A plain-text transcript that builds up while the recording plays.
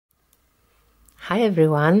Hi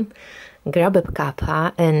everyone, grab a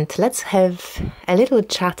cuppa and let's have a little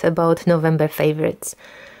chat about November favorites.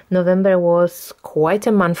 November was quite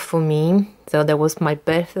a month for me, so that was my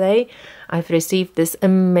birthday. I've received this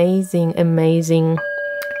amazing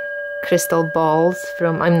crystal balls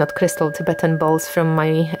from, I'm not crystal, Tibetan balls from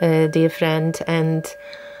my dear friend, and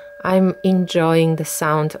I'm enjoying the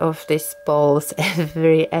sound of these balls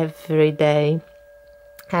every day.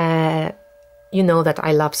 You know that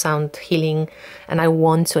I love sound healing and I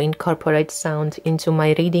want to incorporate sound into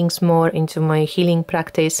my readings more, into my healing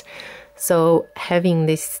practice. So having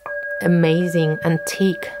these amazing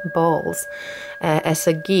antique balls as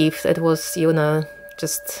a gift, it was,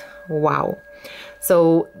 just wow.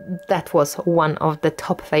 So that was one of the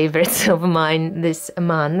top favorites of mine this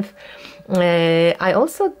month. I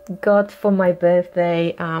also got for my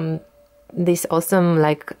birthday these awesome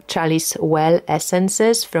chalice well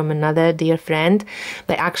essences from another dear friend.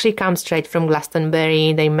 They actually come straight from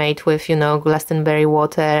Glastonbury. They made with Glastonbury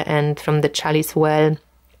water and from the chalice well.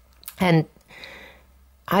 And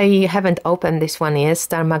I haven't opened this one yet,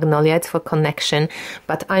 Star Magnolia. It's for connection,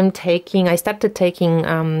 but I started taking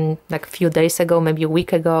a few days ago, maybe a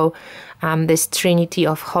week ago, this Trinity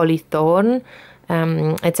of Holy Thorn.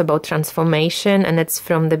 It's about transformation, and it's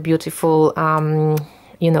from the beautiful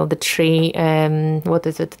the tree, what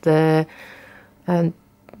is it, the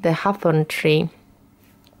hawthorn tree,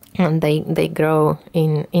 and they grow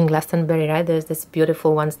in Glastonbury, right? There's this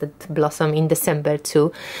beautiful ones that blossom in December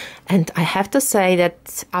too, and I have to say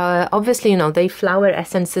that obviously they flower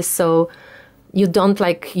essences, so you don't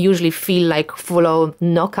usually feel full on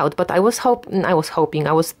knockout, but I was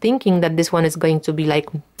thinking that this one is going to be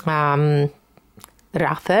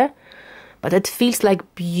rougher. But it feels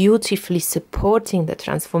like beautifully supporting the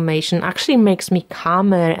transformation, actually makes me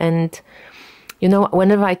calmer. And,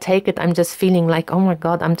 whenever I take it, I'm just feeling like, oh my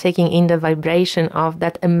God, I'm taking in the vibration of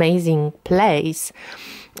that amazing place.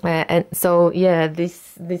 And so, yeah,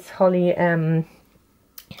 this holy,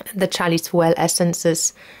 the chalice well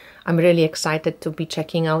essences, I'm really excited to be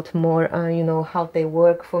checking out more, how they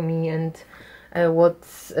work for me and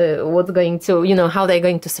what's going to, how they're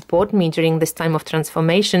going to support me during this time of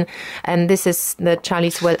transformation. And this is the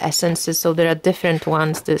chalice well essences, so there are different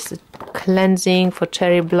ones. This cleansing for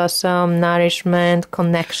cherry blossom, nourishment,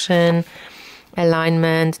 connection,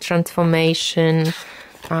 alignment, transformation,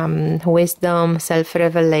 wisdom,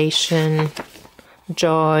 self-revelation,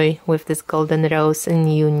 joy with this golden rose,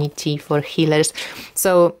 and unity for healers.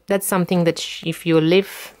 So that's something that if you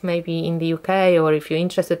live maybe in the UK, or if you're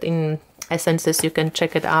interested in essences, you can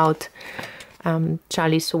check it out.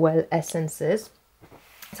 Chalice well essences.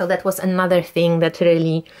 So that was another thing that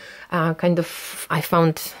really I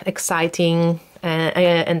found exciting,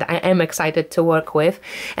 and I am excited to work with.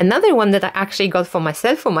 Another one that I actually got for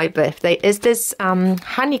myself for my birthday is this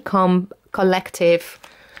Honeycomb Collective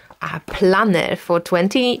planner for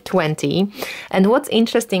 2020. And what's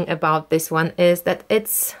interesting about this one is that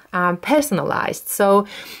it's personalized. So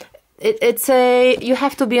it's you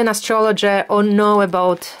have to be an astrologer or know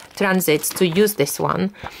about transits to use this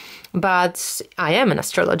one. But I am an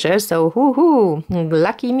astrologer, so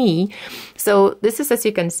lucky me. So this is, as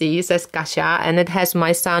you can see, it says Kasia, and it has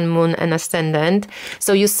my sun, moon, and ascendant.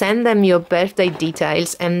 So you send them your birthday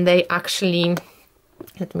details, and they actually,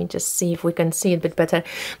 let me just see if we can see it a bit better.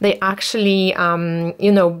 They actually,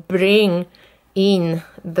 bring in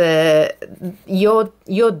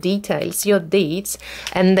your details, your deeds,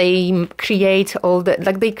 and they create all the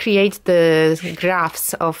they create the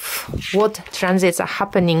graphs of what transits are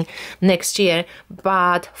happening next year,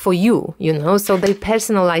 but for you, so they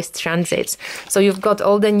personalize transits. So you've got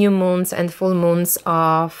all the new moons and full moons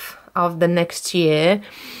of the next year,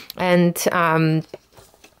 and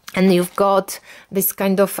you've got this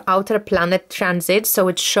kind of outer planet transit, so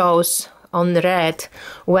it shows on red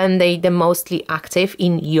when they the mostly active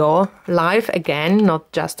in your life, again, not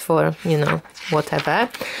just for whatever.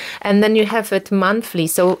 And then you have it monthly.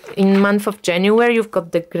 So in month of January you've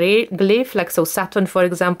got the glyph, so Saturn, for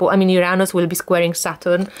example. I mean, Uranus will be squaring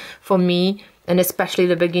Saturn for me, and especially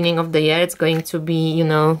the beginning of the year, it's going to be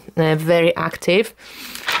very active.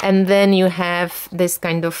 And then you have this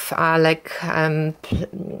kind of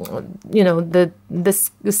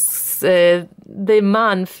the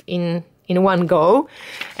month in one go,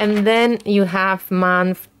 and then you have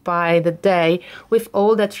month by the day with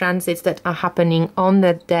all the transits that are happening on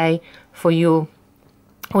that day for you.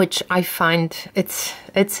 which I find it's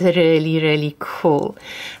really, really cool.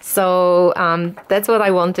 So that's what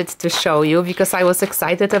I wanted to show you, because I was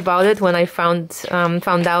excited about it when I found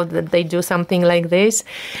out that they do something like this,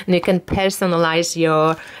 and you can personalize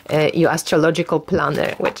your astrological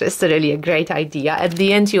planner, which is really a great idea. At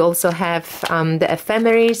the end, you also have the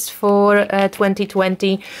ephemeris for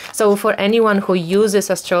 2020. So for anyone who uses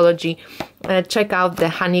astrology, check out the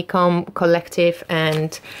Honeycomb Collective,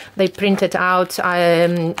 and they print it out.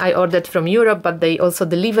 I ordered from Europe, but they also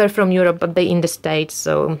deliver from Europe, but they in the States.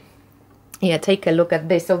 So yeah, take a look at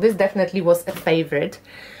this. So this definitely was a favorite.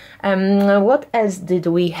 What else did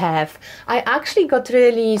we have? I actually got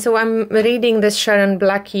really, so I'm reading this Sharon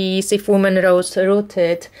Blackie's If Women Rose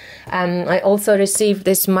Rooted. I also received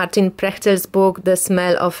this Martin Prechtel's book, The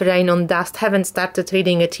Smell of Rain on Dust. Haven't started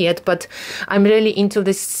reading it yet, but I'm really into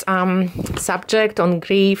this subject on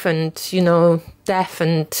grief and, you know, death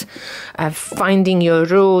and finding your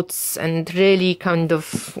roots and really kind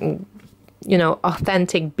of, you know,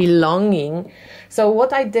 authentic belonging. So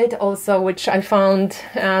what I did also, which I found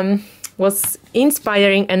was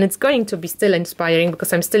inspiring, and it's going to be still inspiring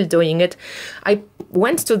because I'm still doing it. I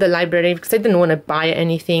went to the library because I didn't want to buy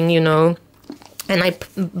anything, you know, and I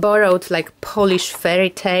borrowed like Polish fairy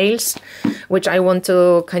tales, which I want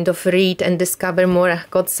to kind of read and discover more. I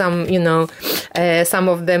got some, you know, some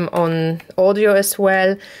of them on audio as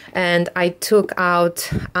well. And I took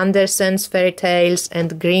out Andersen's fairy tales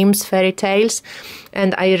and Grimm's fairy tales.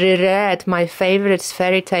 And I reread my favorite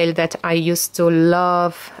fairy tale that I used to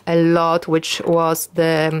love a lot, which was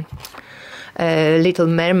the Little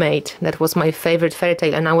Mermaid. That was my favorite fairy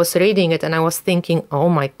tale, and I was reading it and I was thinking, oh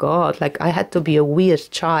my god, like I had to be a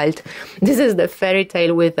weird child. This is the fairy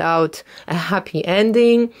tale without a happy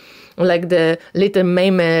ending. Like the Little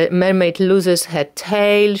Mermaid loses her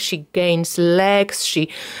tail, she gains legs,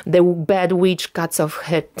 the bad witch cuts off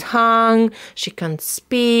her tongue, she can't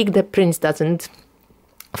speak, the prince didn't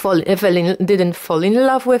fall in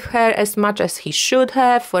love with her as much as he should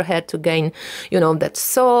have for her to gain, you know, that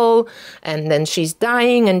soul. And then she's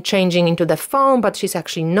dying and changing into the foam, but she's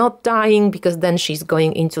actually not dying, because then she's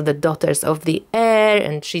going into the Daughters of the Air,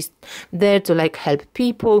 and she's there to like help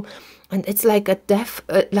people. And it's like a death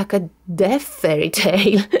fairy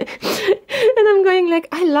tale. And I'm going like,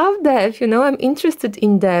 I love death, you know, I'm interested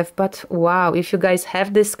in death. But wow, if you guys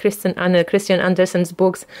have this Christian Andersen's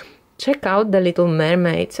books, check out The Little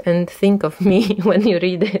Mermaid and think of me when you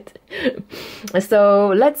read it. So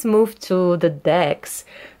let's move to the decks.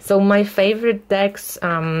 So my favorite decks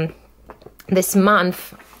this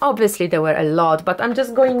month, obviously there were a lot, but I'm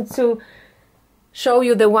just going to show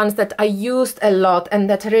you the ones that I used a lot and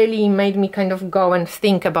that really made me kind of go and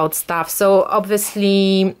think about stuff. So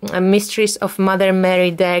obviously Mysteries of Mother Mary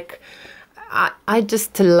deck. I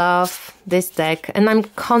just love this deck, and I'm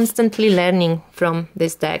constantly learning from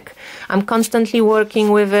this deck. I'm constantly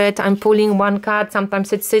working with it. I'm pulling one card.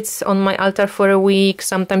 Sometimes it sits on my altar for a week,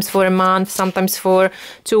 sometimes for a month, sometimes for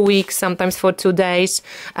 2 weeks, sometimes for 2 days.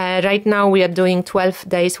 Right now we are doing 12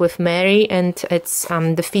 days with Mary, and it's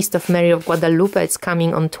the Feast of Mary of Guadalupe. It's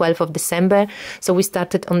coming on 12th of December. So we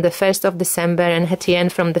started on the 1st of December, and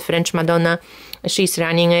Hetien from the French Madonna, she's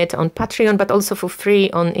running it on Patreon, but also for free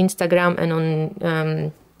on Instagram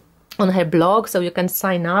and on her blog. So you can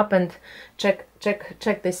sign up and check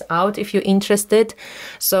this out if you're interested.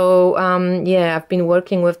 So yeah, I've been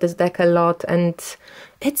working with this deck a lot, and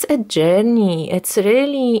it's a journey. It's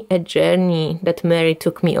really a journey that Mary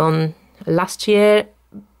took me on last year,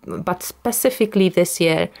 but specifically this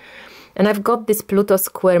year. And I've got this Pluto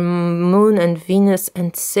square Moon and Venus,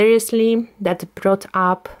 and seriously, that brought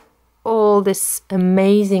up all this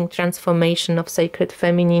amazing transformation of sacred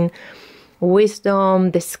feminine wisdom,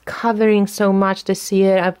 discovering so much this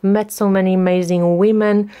year. I've met so many amazing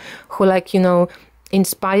women who, like, you know,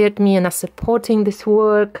 inspired me and are supporting this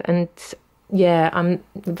work, and yeah, I'm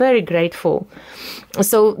very grateful.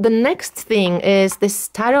 So the next thing is this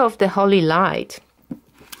Tarot of the Holy Light.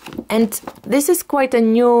 And this is quite a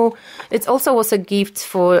new, it also was a gift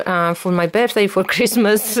for my birthday, for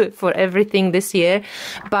Christmas, for everything this year.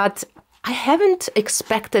 But I haven't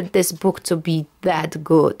expected this book to be that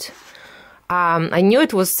good. I knew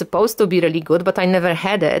it was supposed to be really good, but I never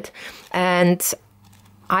had it. And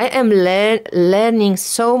I am learning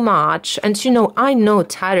so much. And, you know, I know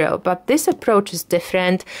tarot, but this approach is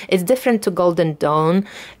different. It's different to Golden Dawn.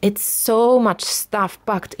 It's so much stuff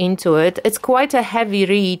packed into it. It's quite a heavy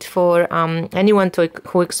read for anyone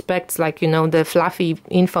who expects, like, you know, the fluffy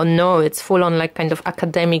info. No, it's full on, like, kind of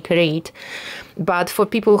academic read. But for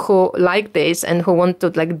people who like this and who want to,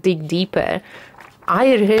 like, dig deeper,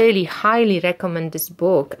 I really highly recommend this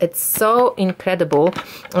book. It's so incredible.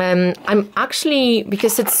 I'm actually,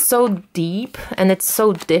 because it's so deep and it's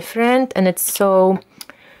so different and it's so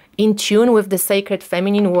in tune with the sacred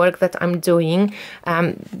feminine work that I'm doing.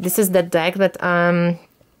 This is the deck that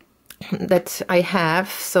I have.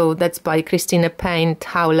 So that's by Christina Payne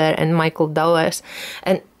Towler and Michael Dowers.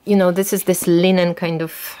 And, you know, this is this linen kind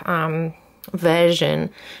of version,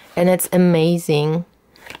 and it's amazing.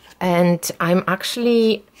 And I'm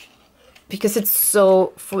actually, because it's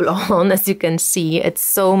so full on, as you can see, it's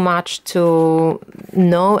so much to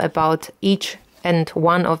know about each and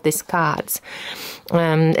one of these cards.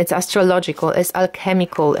 It's astrological, it's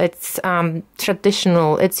alchemical, it's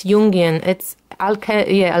traditional, it's Jungian, it's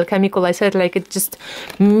alchemical. I said, like, it's just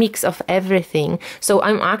mix of everything. So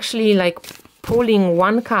I'm actually like pulling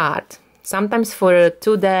one card, sometimes for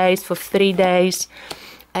 2 days, for 3 days.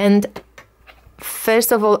 And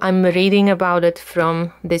first of all, I'm reading about it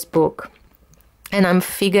from this book, and I'm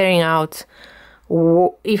figuring out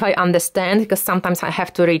if I understand, because sometimes I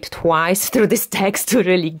have to read twice through this text to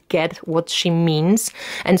really get what she means.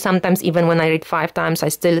 And sometimes even when I read 5 times,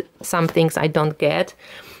 some things I don't get.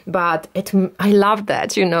 But I love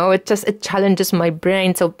that, you know, it challenges my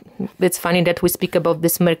brain. So it's funny that we speak about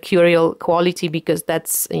this mercurial quality, because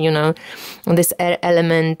that's, you know, this air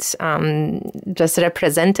element just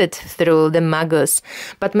represented through the Magus.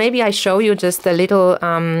 But maybe I show you just a little,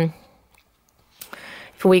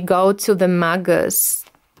 if we go to the Magus,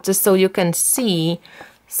 just so you can see.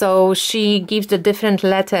 So she gives the different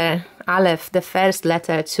letter, Aleph, the first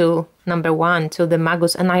letter, to number 1, to the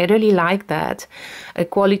Magus, and I really like that.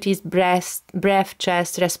 Qualities: breath,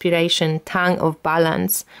 chest, respiration, tongue of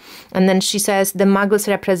balance. And then she says the Magus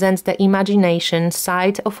represents the imagination,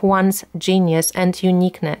 side of one's genius and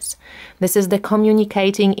uniqueness. This is the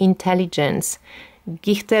communicating intelligence.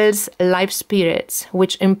 Gichtel's life spirits,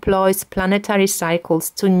 which employs planetary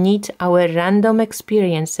cycles to knit our random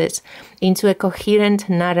experiences into a coherent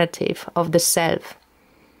narrative of the self.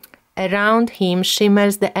 Around him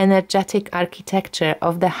shimmers the energetic architecture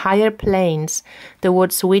of the higher planes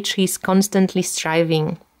towards which he is constantly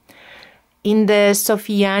striving. In the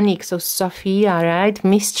Sophianic, so Sophia, right,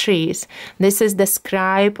 mysteries, this is the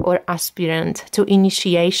scribe or aspirant to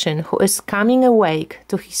initiation who is coming awake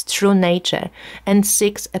to his true nature and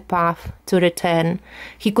seeks a path to return.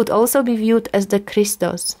 He could also be viewed as the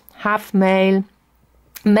Christos, half male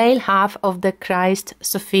half of the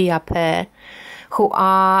Christ-Sophia pair, who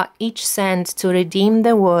are each sent to redeem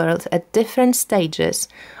the world at different stages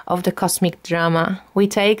of the cosmic drama. We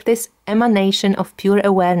take this emanation of pure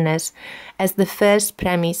awareness as the first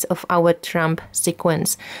premise of our Trump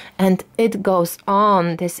sequence. And it goes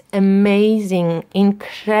on, this amazing,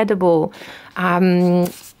 incredible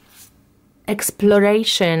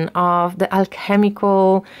exploration of the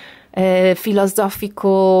alchemical,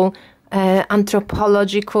 philosophical,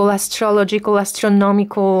 anthropological, astrological,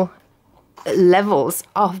 astronomical levels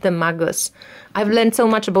of the Magus. I've learned so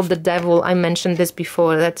much about the devil. I mentioned this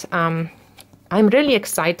before, that I'm really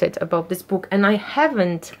excited about this book, and I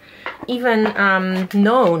haven't even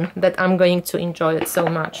known that I'm going to enjoy it so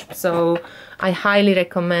much. So I highly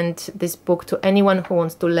recommend this book to anyone who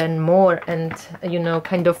wants to learn more and, you know,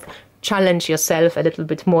 kind of challenge yourself a little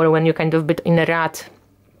bit more when you're kind of a bit in a rut,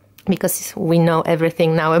 because we know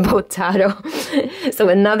everything now about tarot. So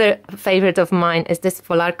another favorite of mine is this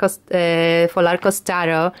Folarcos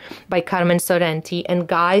Tarot by Carmen Sorrenti. And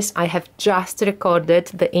guys, I have just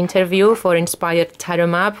recorded the interview for Inspired Tarot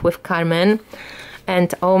Map with Carmen.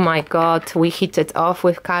 And oh my God, we hit it off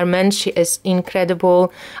with Carmen. She is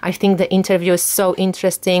incredible. I think the interview is so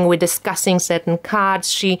interesting. We're discussing certain cards.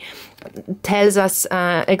 She tells us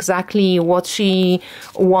exactly what she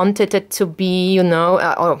wanted it to be, you know,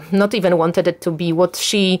 or not even wanted it to be, what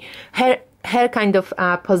her kind of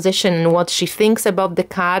position, what she thinks about the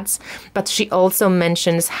cards. But she also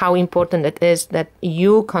mentions how important it is that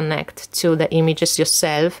you connect to the images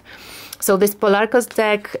yourself. So this Polarcos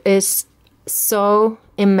deck is so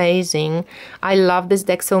amazing. I love this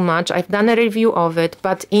deck so much. I've done a review of it,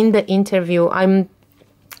 but in the interview I'm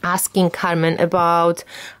asking Carmen about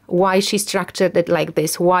why she structured it like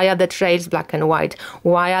this. Why are the trails black and white?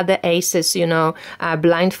 Why are the aces, you know,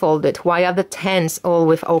 blindfolded? Why are the tens all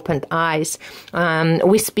with opened eyes?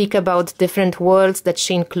 We speak about different worlds that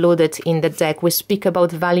she included in the deck. We speak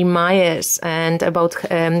about Wally Myers and about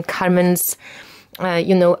Carmen's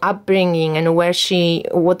you know, upbringing and what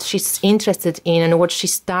she's interested in and what she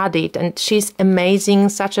studied. And she's amazing,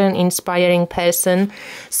 such an inspiring person.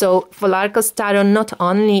 So Volarkos Tarot not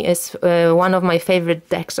only is one of my favorite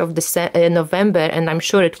decks of November, and I'm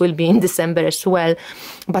sure it will be in December as well,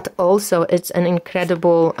 but also it's an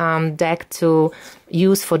incredible deck to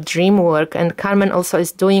use for dream work. And Carmen also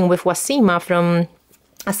is doing with Wasima from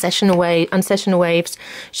Unsession Waves.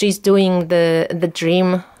 She's doing the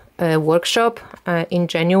dream workshop in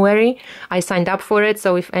January. I signed up for it,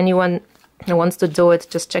 so if anyone wants to do it,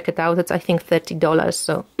 just check it out. It's I think $30,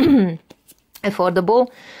 so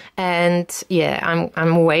affordable. And yeah,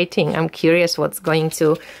 I'm waiting. I'm curious what's going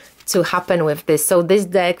to happen with this. So this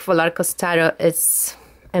deck, Volarkos Tarot, is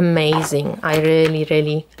amazing. I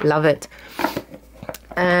really love it.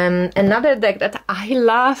 Another deck that I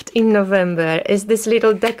loved in November is this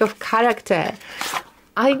little deck of character.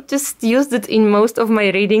 I just used it in most of my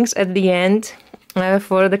readings at the end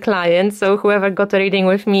for the client. So whoever got a reading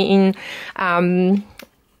with me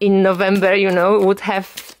in November, you know, would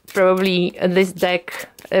have probably this deck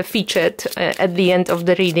featured at the end of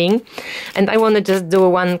the reading. And I want to just do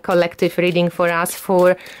one collective reading for us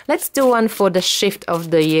let's do one for the shift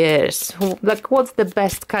of the years. Like, what's the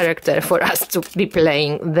best character for us to be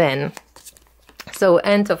playing then? So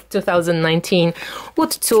end of 2019,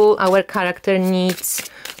 what tool our character needs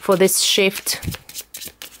for this shift?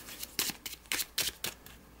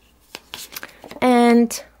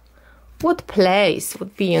 And what place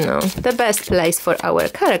would be, you know, the best place for our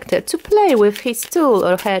character to play with his tool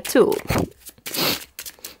or her tool?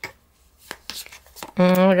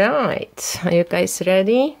 All right, are you guys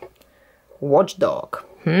ready? Watchdog.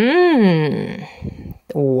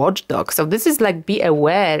 Watchdog. So this is like be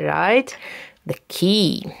aware, right? The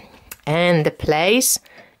key and the place,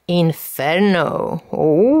 Inferno.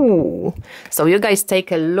 Oh, so you guys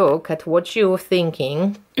take a look at what you're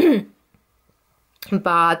thinking.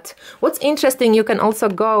 But what's interesting, you can also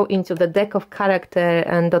go into the deck of character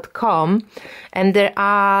and .com, and there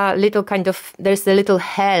are there's a little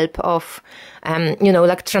help of, you know,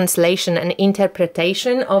 like translation and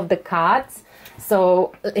interpretation of the cards.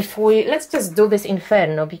 So let's just do this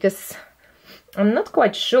Inferno, because I'm not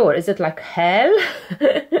quite sure. Is it like hell?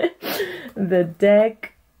 The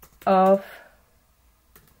deck of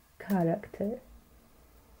character.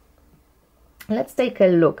 Let's take a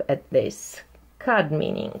look at this. Card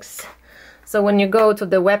meanings. So when you go to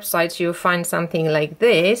the website, you find something like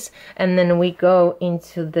this, and then we go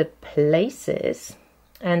into the places,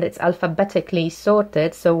 and it's alphabetically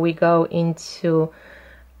sorted. So we go into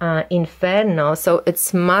Inferno. So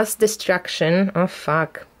it's mass destruction. Oh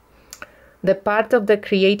fuck. The part of the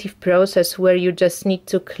creative process where you just need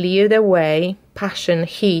to clear the way, passion,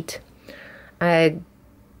 heat,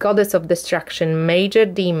 goddess of destruction, major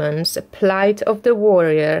demons, plight of the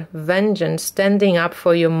warrior, vengeance, standing up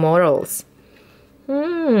for your morals.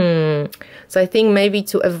 So I think maybe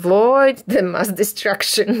to avoid the mass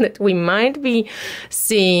destruction that we might be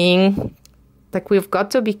seeing, like, we've got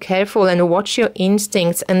to be careful and watch your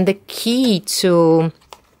instincts, and the key to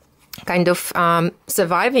kind of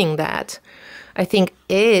surviving that, I think,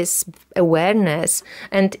 is awareness.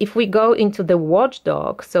 And if we go into the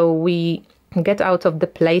watchdog, so we get out of the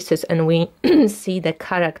places and we see the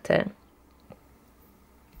character,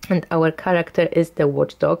 and our character is the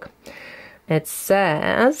watchdog. It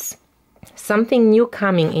says something new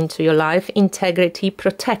coming into your life, integrity,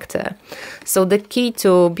 protector. So the key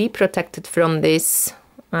to be protected from this,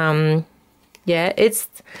 it's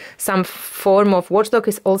some form of watchdog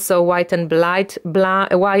is also white and black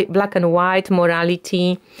and white,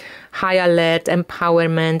 morality, high alert,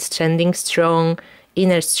 empowerment, standing strong,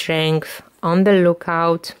 inner strength, on the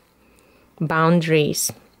lookout,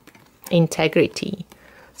 boundaries, integrity.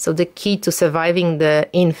 So the key to surviving the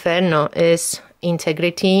Inferno is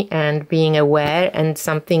integrity and being aware, and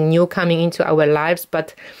something new coming into our lives,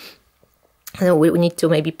 but we need to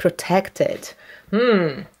maybe protect it.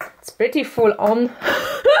 It's pretty full on.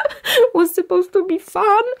 Was supposed to be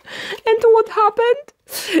fun, and what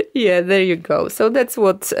happened? Yeah, there you go. So that's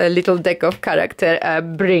what a little deck of character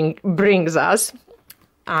brings us.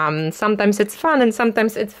 Sometimes it's fun, and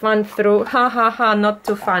sometimes it's fun through not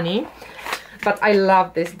too funny. But I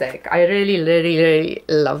love this deck. I really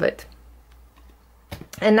love it.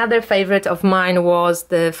 Another favorite of mine was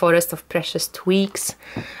the Forest of Precious Twigs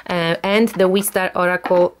and the Wistar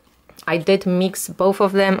Oracle. I did mix both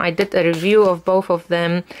of them. I did a review of both of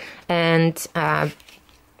them, and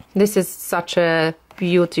this is such a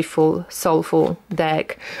beautiful, soulful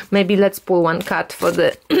deck. Maybe let's pull one card for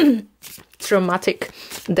the traumatic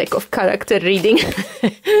deck of character reading.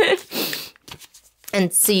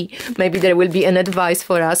 and see, maybe there will be an advice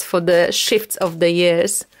for us for the shifts of the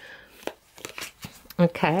years.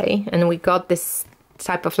 Okay, and we got this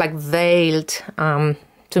type of like veiled,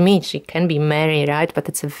 to me she can be Mary, right? But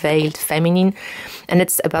it's a veiled feminine, and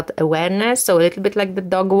it's about awareness, so a little bit like the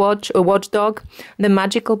dog watch or watchdog, the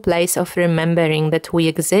magical place of remembering that we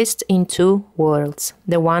exist in two worlds,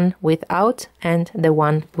 the one without and the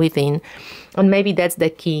one within. And maybe that's the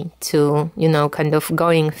key to, you know, kind of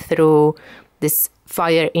going through this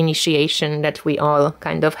fire initiation that we all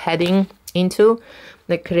kind of heading into,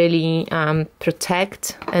 like really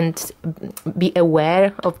protect and be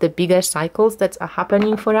aware of the bigger cycles that are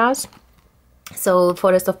happening for us. So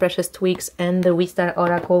Forest of Precious Twigs and the Wistar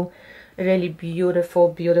Oracle, really beautiful,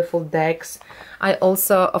 beautiful decks. I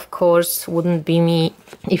also, of course, wouldn't be me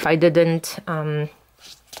if I didn't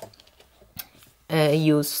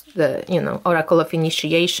use the, you know, Oracle of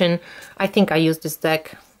Initiation. I think I use this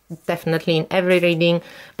deck definitely in every reading,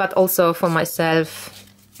 but also for myself,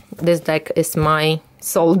 this deck is my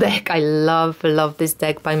soul deck. I love this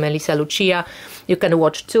deck by Melissa Lucia. You can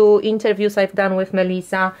watch 2 interviews I've done with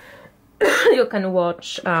Melissa. You can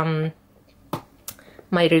watch my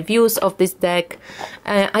reviews of this deck.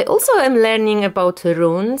 I also am learning about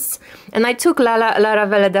runes, and I took Lara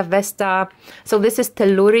Veleda Vesta. So this is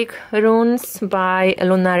Telluric runes by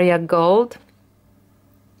Lunaria Gold.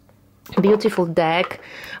 Beautiful deck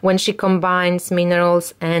when she combines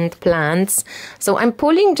minerals and plants. So I'm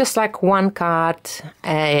pulling just like one card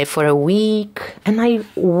for a week, and I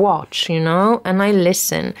watch, you know, and I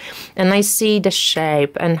listen, and I see the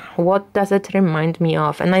shape and what does it remind me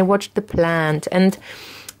of, and I watch the plant and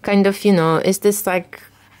kind of, you know, is this like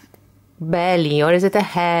belly, or is it a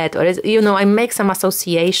head, or is, you know, I make some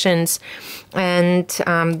associations, and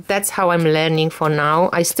that's how I'm learning for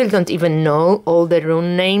now. I still don't even know all the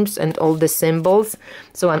rune names and all the symbols,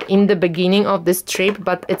 so I'm in the beginning of this trip,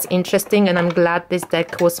 but it's interesting, and I'm glad this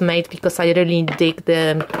deck was made because I really dig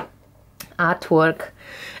the artwork.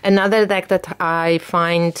 Another deck that I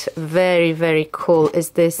find very, very cool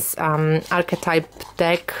is this archetype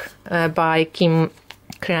deck by Kim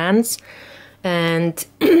Krans. And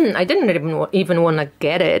I didn't even want to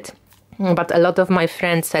get it, but a lot of my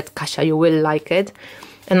friends said, Kasia, you will like it.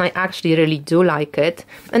 And I actually really do like it.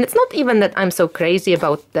 And it's not even that I'm so crazy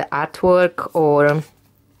about the artwork, or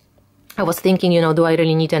I was thinking, you know, do I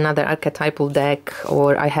really need another archetypal deck?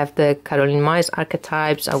 Or I have the Caroline Myers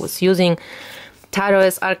archetypes. I was using tarot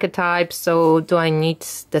as archetypes, so do I need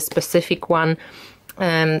the specific one?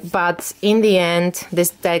 But in the end, this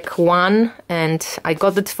deck won, and I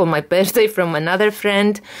got it for my birthday from another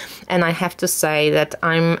friend, and I have to say that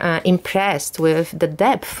I'm impressed with the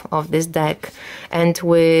depth of this deck, and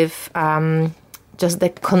with just the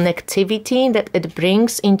connectivity that it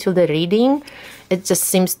brings into the reading. It just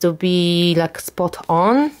seems to be like spot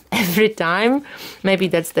on every time. Maybe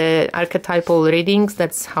that's the archetypal readings,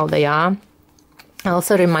 that's how they are. It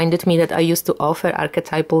also reminded me that I used to offer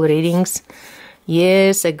archetypal readings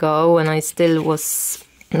years ago, when I still was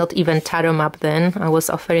not even tarot map then. I was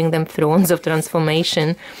offering them through Wands of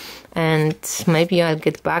Transformation, and maybe I'll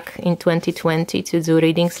get back in 2020 to do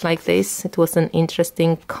readings like this. It was an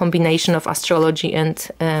interesting combination of astrology and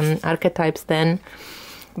archetypes then.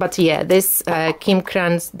 But yeah, this Kim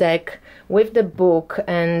Krans deck with the book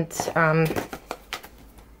and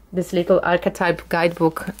this little archetype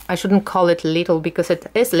guidebook. I shouldn't call it little because it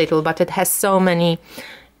is little, but it has so many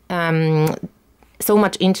so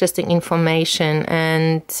much interesting information,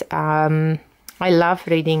 and I love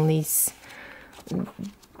reading these.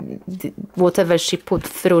 Whatever she put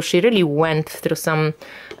through, she really went through some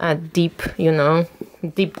deep, you know,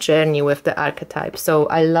 deep journey with the archetype. So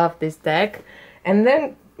I love this deck. And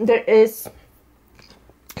then there is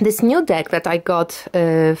this new deck that I got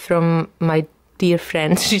from my dear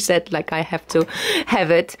friend. She said, like, I have to have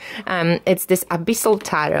it. It's this Abyssal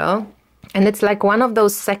Tarot. And it's like one of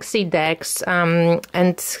those sexy decks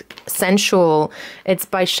and sensual. It's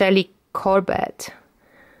by Shelley Corbett.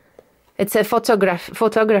 It's a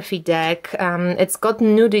photography deck. It's got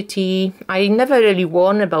nudity. I never really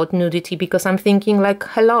warn about nudity because I'm thinking like,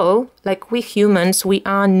 hello, like we humans, we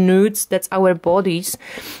are nudes, that's our bodies.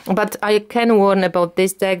 But I can warn about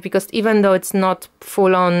this deck because even though it's not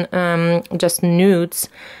full on just nudes,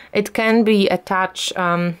 it can be a touch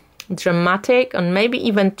dramatic and maybe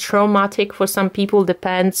even traumatic for some people.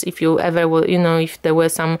 Depends if you ever will, you know, if there were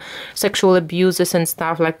some sexual abuses and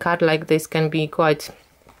stuff. Like card like this can be quite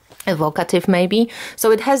evocative maybe.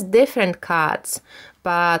 So it has different cards,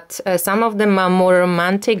 but some of them are more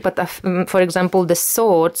romantic. But for example, the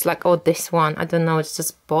swords, like, oh, this one, I don't know, it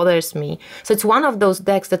just bothers me. So it's one of those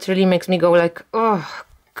decks that really makes me go like, oh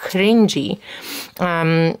cringy.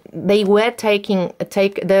 They were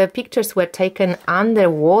the pictures were taken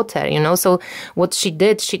underwater, you know. So what she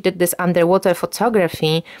did this underwater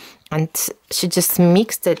photography, and she just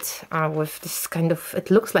mixed it with this kind of, it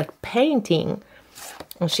looks like painting.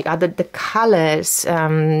 And she added the colors.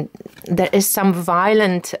 There is some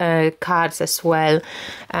violent cards as well.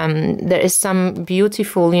 There is some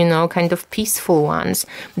beautiful, you know, kind of peaceful ones.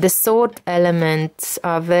 The sword elements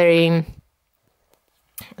are very,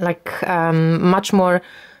 like, much more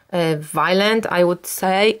violent, I would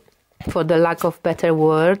say, for the lack of better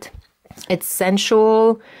word. It's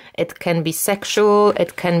sensual, it can be sexual,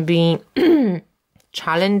 it can be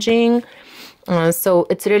challenging. So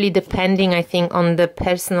it's really depending, I think, on the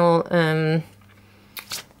personal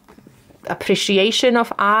appreciation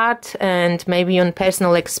of art, and maybe on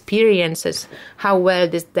personal experiences, how well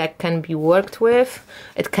this deck can be worked with.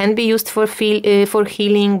 It can be used for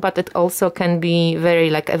healing, but it also can be very,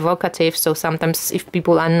 like, evocative. So sometimes if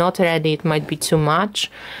people are not ready, it might be too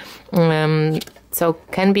much. So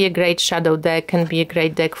can be a great shadow deck, can be a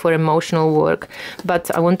great deck for emotional work.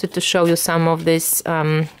 But I wanted to show you some of these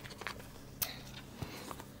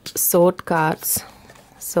sword cards.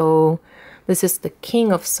 So this is the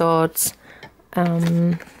King of Swords.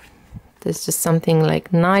 There's just something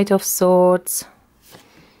like Knight of Swords,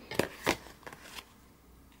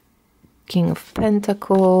 King of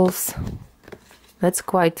Pentacles. That's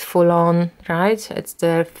quite full on, right? It's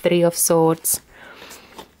the Three of Swords.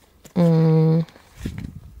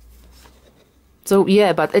 So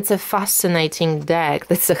yeah, but it's a fascinating deck.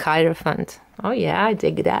 That's a Hierophant. Oh yeah, I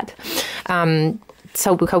dig that.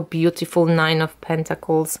 So how beautiful, Nine of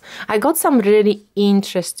Pentacles. I got some really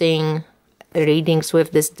interesting readings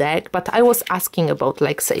with this deck, but I was asking about,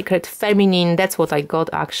 like, Sacred Feminine. That's what I got,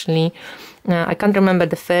 actually. I can't remember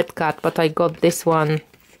the third card, but I got this one,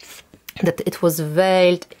 that it was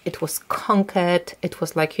veiled, it was conquered, it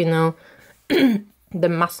was like, you know, the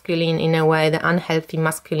masculine, in a way, the unhealthy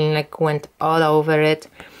masculine, like, went all over it,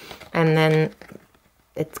 and then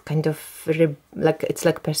it's kind of like, it's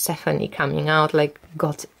like Persephone coming out, like,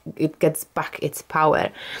 God, it gets back its power.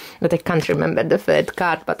 But I can't remember the third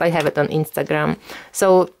card, but I have it on Instagram.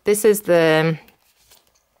 So this is the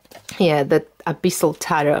Abyssal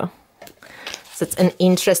Tarot. So it's an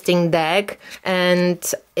interesting deck,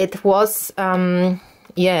 and it was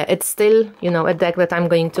it's still, you know, a deck that I'm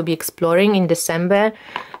going to be exploring in December.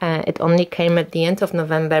 It only came at the end of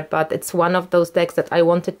November, but it's one of those decks that I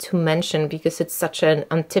wanted to mention because it's such an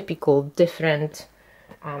untypical, different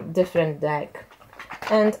deck.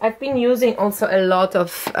 And I've been using also a lot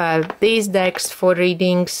of these decks for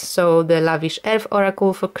readings. So the Lavish Earth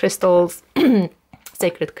Oracle for crystals,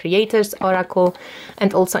 Sacred Creators Oracle,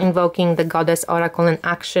 and also invoking the Goddess Oracle in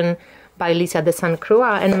Action by Lisa de St.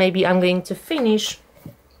 Croix. And maybe I'm going to finish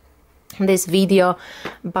this video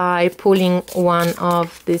by pulling one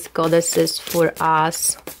of these goddesses for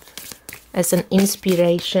us as an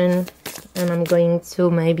inspiration, and I'm going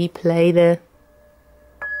to maybe play the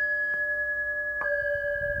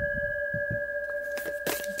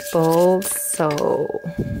bowls. So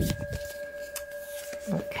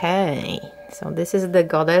okay, so this is the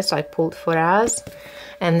goddess I pulled for us,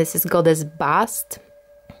 and this is Goddess Bast,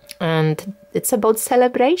 and it's about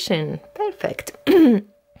celebration. Perfect.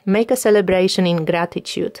 Make a celebration in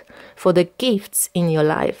gratitude for the gifts in your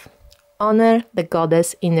life. Honor the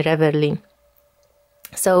goddess in revelry.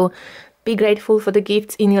 So be grateful for the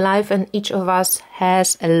gifts in your life, and each of us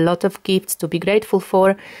has a lot of gifts to be grateful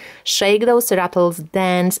for. Shake those rattles,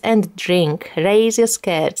 dance and drink. Raise your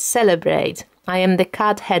skirts, celebrate. I am the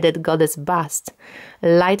cat-headed goddess Bast,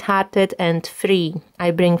 light-hearted and free.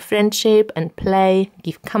 I bring friendship and play,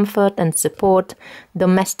 give comfort and support.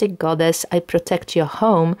 Domestic goddess, I protect your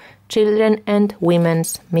home, children and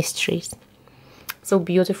women's mysteries. So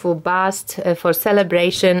beautiful, Bast, for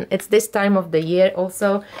celebration. It's this time of the year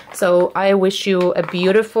also, so I wish you a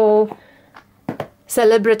beautiful,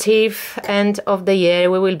 celebrative end of the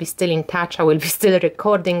year. We will be still in touch, I will be still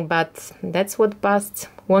recording, but that's what Bast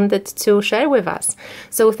wanted to share with us.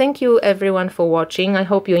 So thank you everyone for watching. I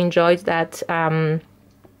hope you enjoyed that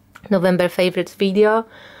November favorites video,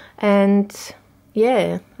 and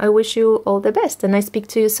yeah, I wish you all the best, and I speak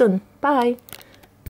to you soon. Bye.